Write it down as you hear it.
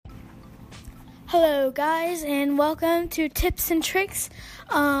Hello guys, and welcome to Tips and Tricks.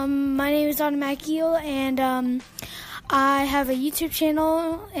 My name is Donna McGill, and I have a YouTube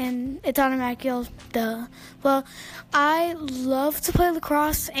channel, and it's Donna McGill, duh. Well, I love to play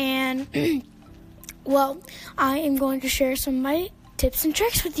lacrosse, and I am going to share some of my tips and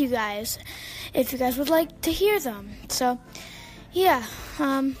tricks with you guys, if you guys would like to hear them. So, yeah,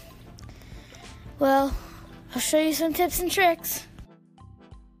 I'll show you some tips and tricks.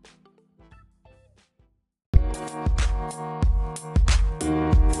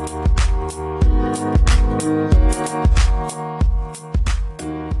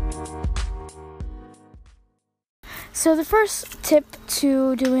 So the first tip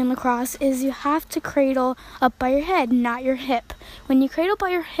to doing lacrosse is you have to cradle up by your head, not your hip. When you cradle by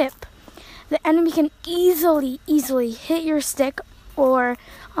your hip, the enemy can easily hit your stick or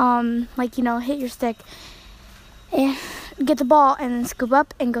hit your stick and get the ball and then scoop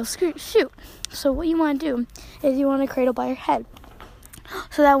up and go shoot. So what you want to do is you want to cradle by your head.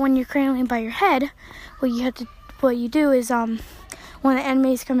 So that when you're cradling by your head, what you do is when the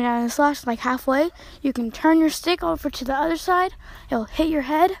enemy is coming out of the slash, like halfway, you can turn your stick over to the other side. It'll hit your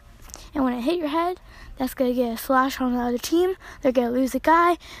head, and when it hit your head, that's going to get a slash on the other team. They're going to lose a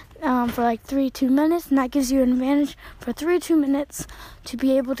guy for like 3-2 minutes, and that gives you an advantage for 3-2 minutes to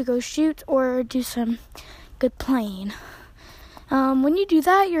be able to go shoot or do some good playing. When you do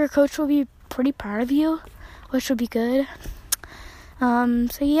that, your coach will be pretty proud of you, which will be good.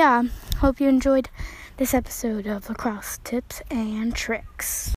 Hope you enjoyed this episode of Lacrosse Tips and Tricks.